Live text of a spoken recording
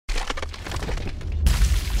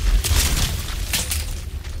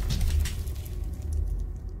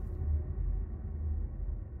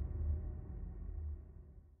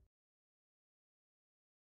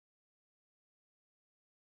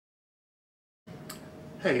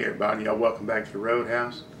Hey everybody, y'all, welcome back to the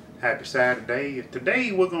Roadhouse. Happy Saturday.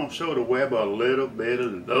 Today we're going to show the web a little bit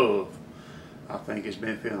of love. I think it's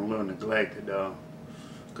been feeling a little neglected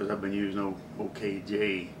because I've been using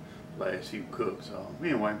OKJ last few cooks.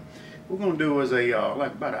 Anyway, we're going to do is a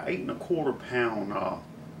like about an 8 1/4 pound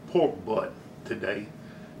pork butt today.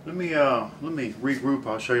 Let me regroup.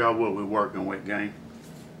 I'll show y'all what we're working with, gang.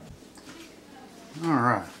 All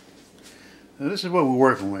right, so this is what we're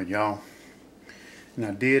working with, y'all. And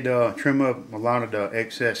I did trim up a lot of the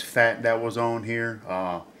excess fat that was on here.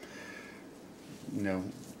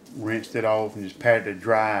 Rinsed it off and just patted it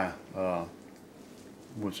dry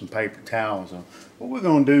with some paper towels. What we're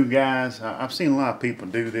going to do, guys, I've seen a lot of people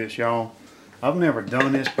do this, y'all. I've never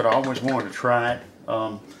done this, but I always wanted to try it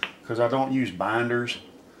because I don't use binders.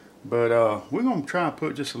 But we're going to try to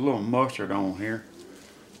put just a little mustard on here.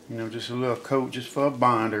 You know, just a little coat just for a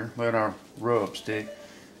binder. Let our rub stick.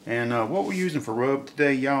 And what we're using for rub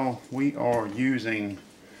today, y'all, we are using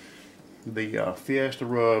the Fiesta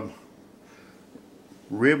Rub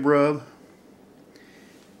rib rub,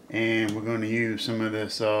 and we're going to use some of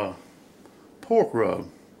this pork rub.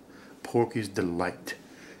 Pork is delight.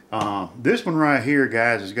 This one right here,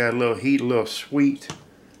 guys, has got a little heat, a little sweet.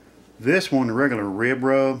 This one, the regular rib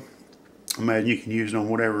rub, I imagine you can use it on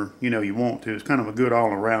whatever you want to. It's kind of a good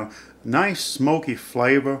all around, nice smoky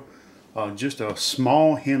flavor. Just a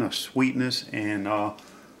small hint of sweetness and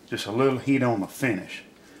just a little heat on the finish.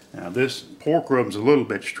 Now this pork rub's a little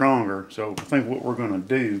bit stronger, so I think what we're going to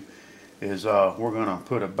do is we're going to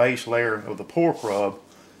put a base layer of the pork rub,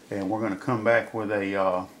 and we're going to come back with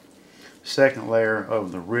a second layer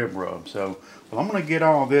of the rib rub. So I'm going to get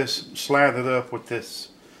all this slathered up with this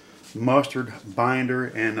mustard binder,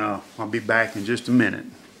 and I'll be back in just a minute.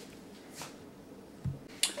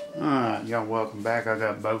 Alright, y'all, welcome back. I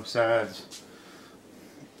got both sides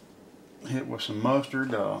hit with some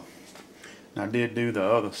mustard. I did do the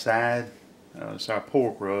other side. It's our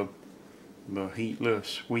pork rub. The heat, a little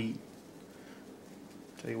sweet.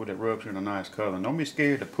 Tell you what, it rubs in a nice color. Don't be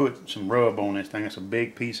scared to put some rub on this thing. It's a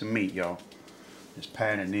big piece of meat, y'all. Just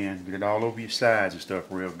pat it in. Get it all over your sides and stuff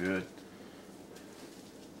real good.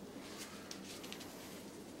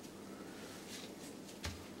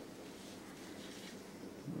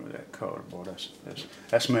 That color, boy,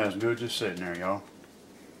 that smells good just sitting there, y'all.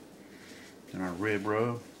 And our rib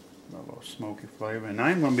rub, a little smoky flavor. And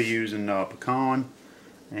I'm going to be using pecan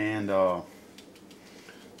and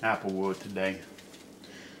applewood today.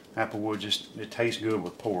 Applewood it tastes good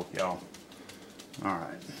with pork, y'all. All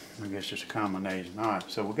right, I guess just a combination. All right,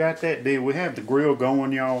 so we got that deal. We have the grill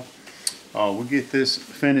going, y'all. We'll get this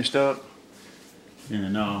finished up,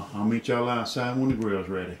 and I'll meet y'all outside when the grill's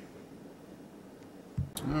ready.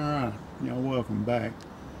 Alright, y'all, welcome back.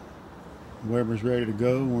 Weber's ready to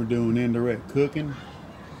go. We're doing indirect cooking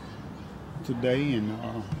today, and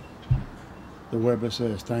the Weber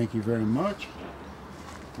says thank you very much.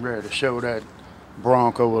 Ready to show that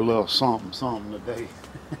Bronco a little something today.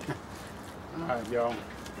 Alright, y'all.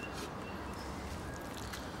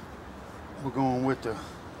 We're going with the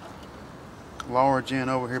large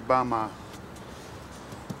end over here by my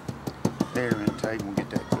air intake. We'll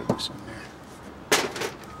get that goodness in there.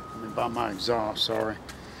 By my exhaust, sorry.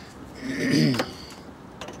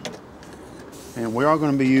 And we are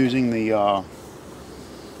going to be using the the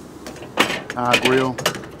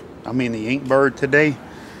Inkbird today.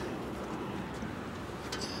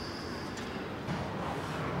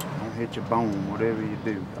 Don't hit your bone, whatever you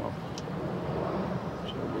do, y'all.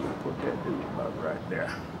 So we're going to put that dude about right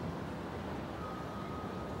there.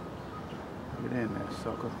 Get in there,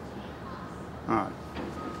 sucker. Alright.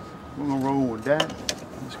 We're going to roll with that.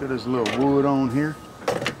 Let's get this little wood on here.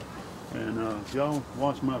 And if y'all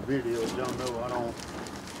watch my videos, y'all know I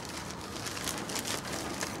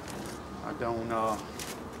don't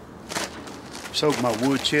soak my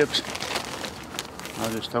wood chips. I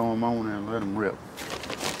just throw them on and let them rip.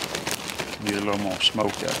 Get a little more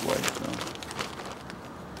smoke that way.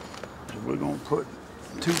 So we're gonna put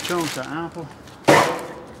 2 chunks of apple.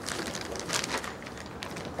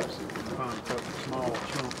 Let's see if we can find a couple small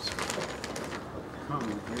chunks.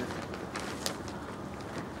 Here.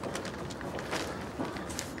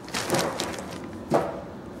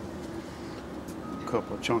 A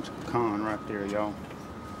couple of chunks of pecan right there, y'all.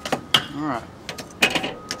 Alright.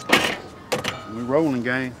 We're rolling,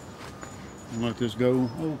 gang. Let this go,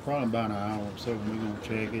 probably about an hour or so. We're going to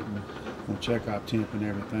check it and we'll check our temp and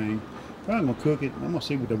everything. Probably going to cook it. I'm going to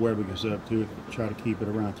see what the Weber gets up to. Try to keep it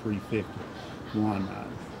around 350. Why not?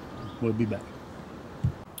 We'll be back.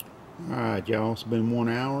 Alright, y'all, it's been 1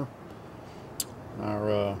 hour.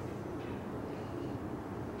 Our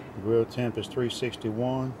Grill temp is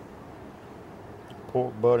 361.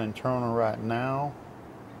 Pork butt internal right now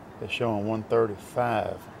is showing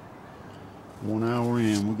 135. 1 hour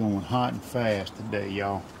in, we're going hot and fast today,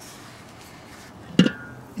 y'all. Look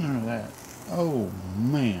at that. Oh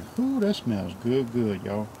man, ooh, that smells good,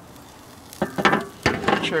 y'all.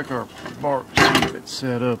 Check our bark, see if it's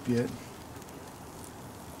set up yet.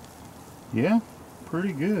 Yeah,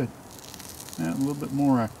 pretty good. Now, a little bit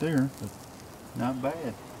more right there, but not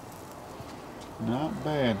bad. Not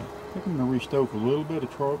bad. I think I'm going to restoke a little bit of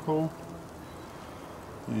charcoal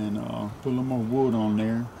and put a little more wood on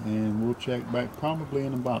there, and we'll check back probably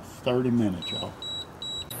in about 30 minutes, y'all.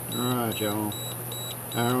 Alright, y'all.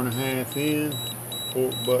 Hour and a half in.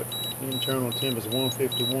 Pork butt internal temp is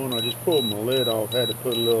 151. I just pulled my lid off. Had to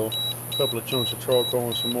put a couple of chunks of charcoal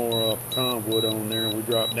and some more pecan wood on there, and we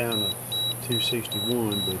dropped down to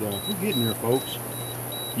 261. But we're getting there, folks.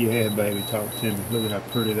 Yeah, baby, talk to me. Look at how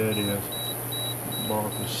pretty that is.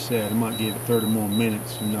 Bark is set. I might give it 30 more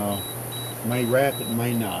minutes, and may wrap it,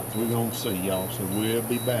 may not. We're gonna see, y'all. So we'll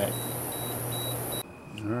be back.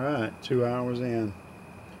 All right, 2 hours in.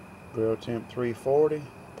 Grill temp 340.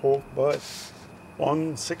 Pork butt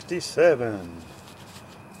 167.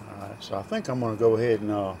 All right, so I think I'm gonna go ahead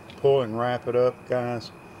and pull it and wrap it up,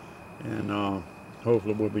 guys, and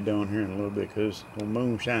hopefully we'll be done here in a little bit because the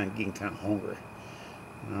moonshine getting kind of hungry.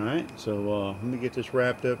 All right, so let me get this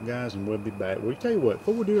wrapped up, guys, and we'll be back. Well, tell you what,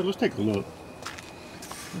 before we do it, let's take a look.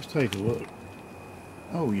 Let's take a look.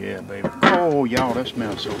 Oh yeah, baby. Oh, y'all, that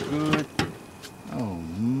smells so good. Oh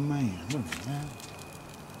man, look at that.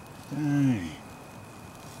 Dang.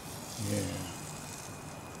 Yeah.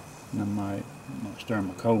 And I might stir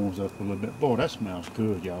my coals up a little bit. Boy, that smells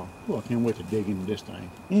good, y'all. Oh, I can't wait to dig into this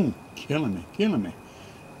thing. Killing me, killing me.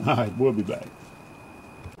 All right, we'll be back.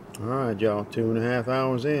 All right, y'all, 2.5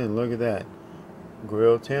 hours in. Look at that.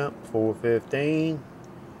 Grill temp 415.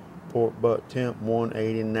 Pork butt temp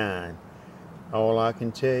 189. All I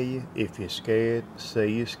can tell you, if you're scared, say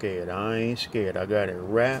you're scared. I ain't scared. I got it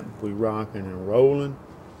wrapped. We rocking and rolling.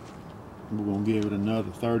 We're gonna give it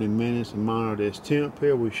another 30 minutes and monitor this temp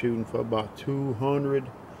here. We're shooting for about 200,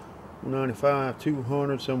 195,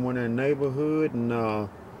 200, somewhere in that neighborhood. And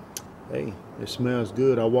hey, it smells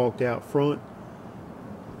good. I walked out front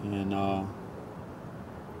and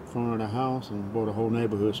front of the house, and boy, the whole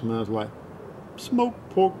neighborhood smells like smoked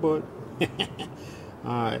pork butt.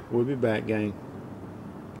 Alright, we'll be back, gang.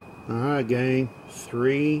 Alright, gang,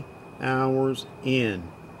 3 hours in.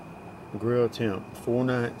 Grill temp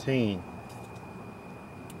 419.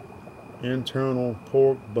 Internal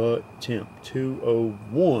pork butt temp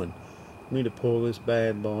 201. Need to pull this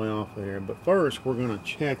bad boy off of here, but first we're gonna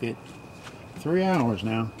check it. 3 hours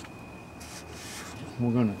now.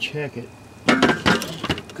 We're gonna check it.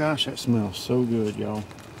 Gosh, that smells so good, y'all.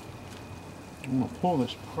 I'm gonna pull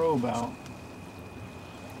this probe out.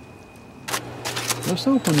 Let's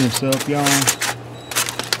open this up, y'all.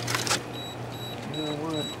 You know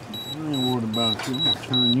what? I ain't worried about you. I'm gonna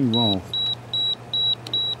turn you off.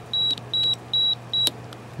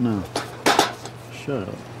 No. Shut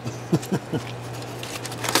up.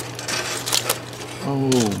 Oh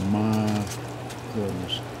my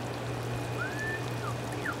goodness.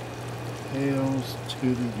 Hells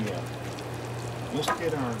to the yeah. Let's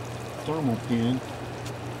get our thermal pin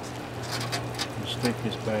and stick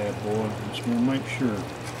this bad boy. Just want to make sure.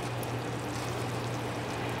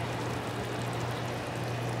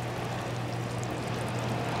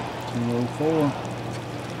 .204.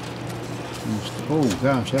 Oh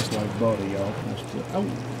gosh, that's like butter, y'all. Oh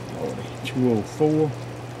lordy. 204.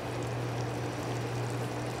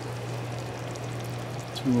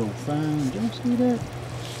 205. Did y'all see that?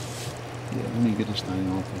 Yeah, let me get this thing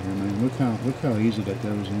off of here, man. Look how easy that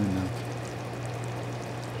goes in now.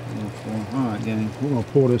 204. Alright, gang. We're gonna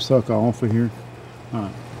pull this sucker off of here.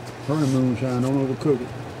 Alright. Hurry, moonshine, don't overcook it.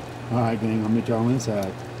 Alright, gang, I'll meet y'all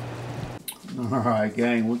inside. Alright,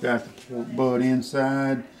 gang, we got the pork butt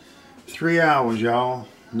inside. 3 hours, y'all.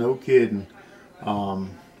 No kidding.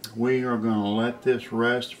 We are gonna let this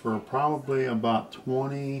rest for probably about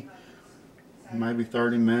 20, maybe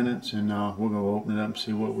 30 minutes, and we're gonna open it up and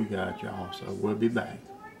see what we got, y'all. So we'll be back.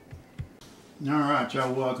 All right,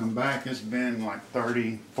 y'all, welcome back. It's been like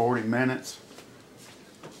 30, 40 minutes.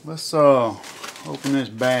 Let's open this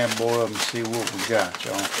bad boy up and see what we got,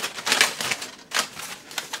 y'all.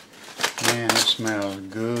 Man, it smells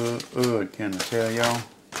good. Can I tell y'all?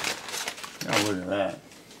 Y'all look at that.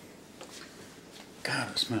 God,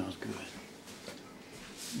 it smells good.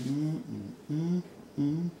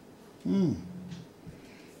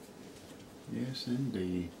 Yes,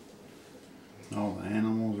 indeed. All the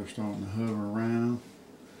animals are starting to hover around.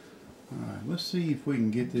 Alright, let's see if we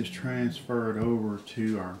can get this transferred over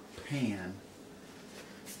to our pan.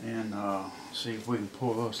 And see if we can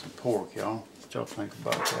pull us some pork, y'all. What y'all think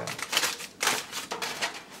about that?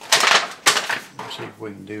 Let's see if we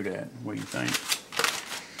can do that. What do you think?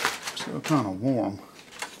 Still kind of warm.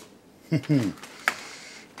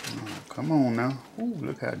 Oh, come on now. Ooh,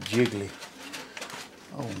 look how jiggly.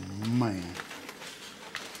 Oh man.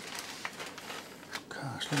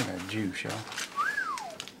 Gosh, look at that juice, y'all.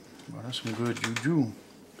 Well, that's some good juju.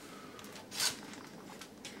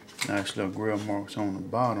 Nice little grill marks on the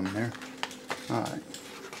bottom there. Alright.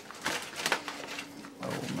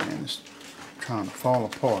 Oh man, it's trying to fall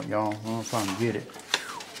apart, y'all. I don't know if I can get it.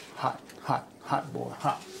 Hot, hot, hot boy,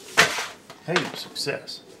 hot. Hey,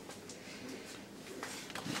 success.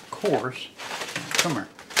 Of course. Come here.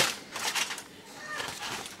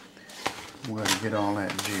 We're gonna get all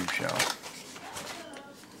that juice, y'all.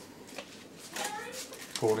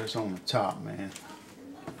 Pour this on the top, man.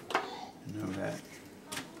 You know that.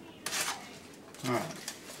 Alright.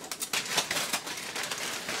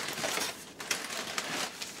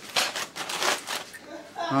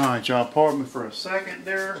 Alright, y'all, pardon me for a second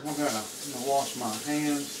there. We're gonna wash my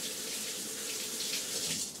hands.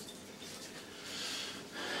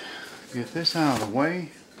 Get this out of the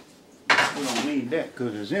way. We don't need that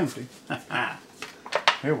because it's empty.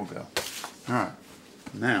 Here we go. Alright.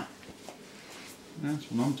 Now. That's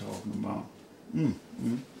what I'm talking about.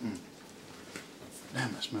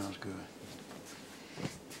 Damn, it smells good.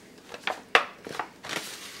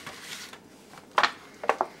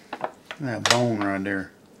 That bone right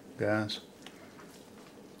there, guys.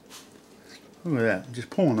 Look at that,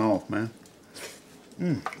 just pulling off, man.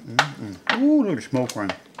 Ooh, look at the smoke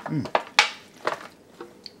ring.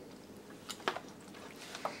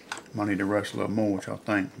 Might need to rest a little more, what y'all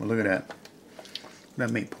think? But look at that.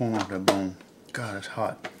 That meat pulling off that bone. God, it's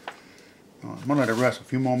hot. I'm gonna let it rest a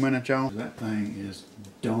few more minutes, y'all. That thing is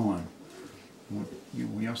done.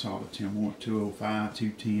 Y'all saw the temp, 205,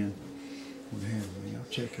 210. What the hell, y'all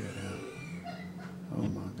check that out. Oh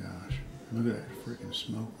my gosh. Look at that freaking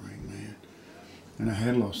smoke ring, man. And I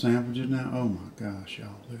had a little sample just now. Oh my gosh,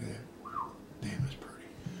 y'all. Look at that. Damn, that's pretty.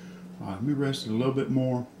 Alright, let me rest it a little bit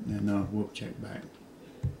more and we'll check back.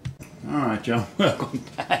 Alright, y'all. Welcome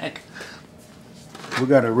back. We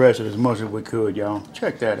got to rest it as much as we could, y'all.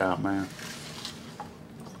 Check that out, man.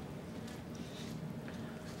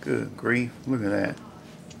 Good grief. Look at that.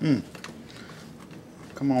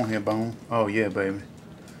 Come on here, bone. Oh, yeah, baby.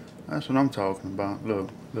 That's what I'm talking about. Look,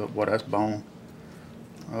 boy, that's bone.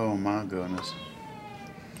 Oh, my goodness.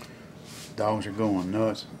 Dogs are going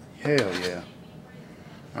nuts. Hell yeah.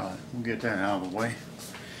 All right, we'll get that out of the way.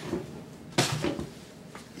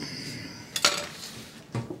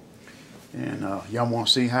 And y'all want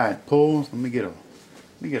to see how it pulls? Let me get a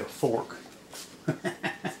fork.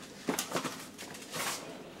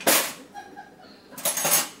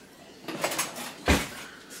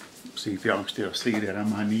 See if y'all can still see that. I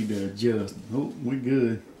might need to adjust. Oh, we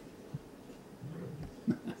good.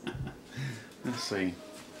 Let's see.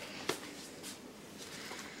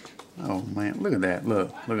 Oh man, look at that.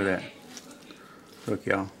 Look at that. Look,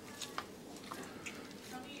 y'all.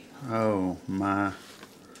 Oh my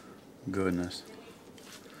goodness.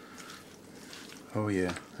 Oh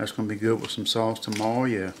yeah, that's gonna be good with some sauce tomorrow.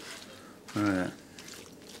 Yeah. Look at that.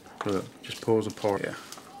 Look, just pulls apart. Yeah.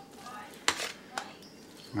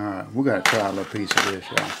 Alright, we gotta try a little piece of this,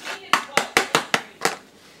 y'all.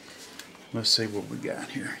 Let's see what we got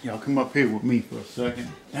here. Y'all come up here with me for a second.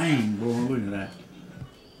 Dang, boy, look at that.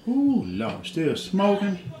 Ooh, Lord, still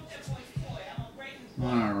smoking.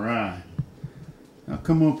 Alright. Now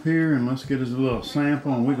come up here and let's get us a little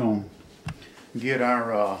sample and we're gonna get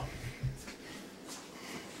our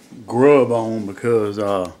grub on because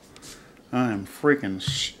I am freaking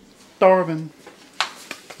starving.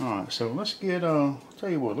 Alright, so let's get, tell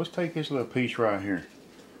you what, let's take this little piece right here.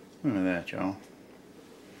 Look at that, y'all.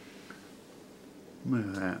 Look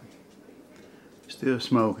at that. Still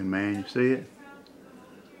smoking, man. You see it?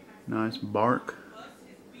 Nice bark.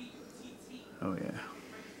 Oh, yeah.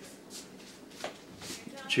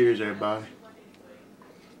 Cheers, everybody.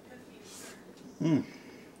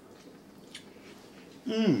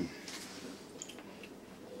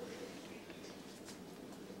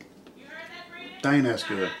 Dang, that's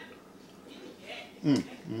good. The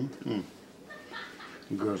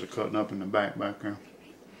girls are cutting up in the back there.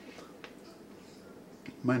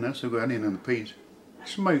 Man, that's so good. I need another piece.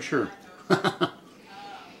 Just make sure.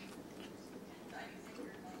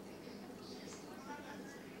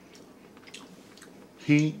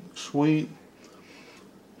 Heat, sweet.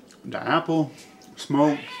 The apple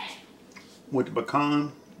smoke with the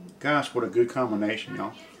pecan. Gosh, what a good combination,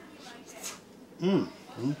 y'all.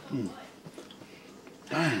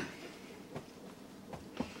 Dang.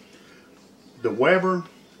 The Weber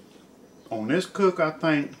on this cook, I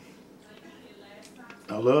think,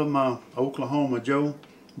 I love my Oklahoma Joe,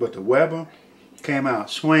 but the Weber came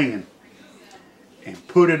out swinging and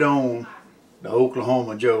put it on the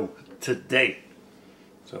Oklahoma Joe today.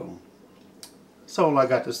 So that's all I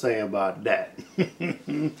got to say about that.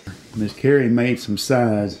 Miss Carrie made some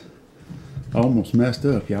sides. Almost messed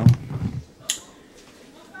up, y'all.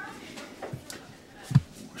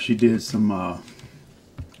 She did some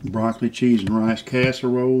broccoli, cheese, and rice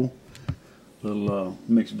casserole. Little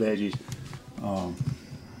mixed veggies.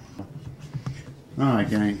 Alright,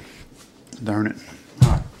 gang. Darn it.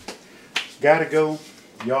 Alright. Gotta go.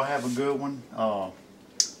 Y'all have a good one.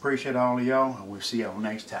 Appreciate all of y'all. We'll see y'all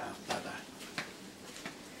next time.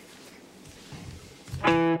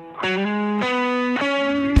 Bye-bye.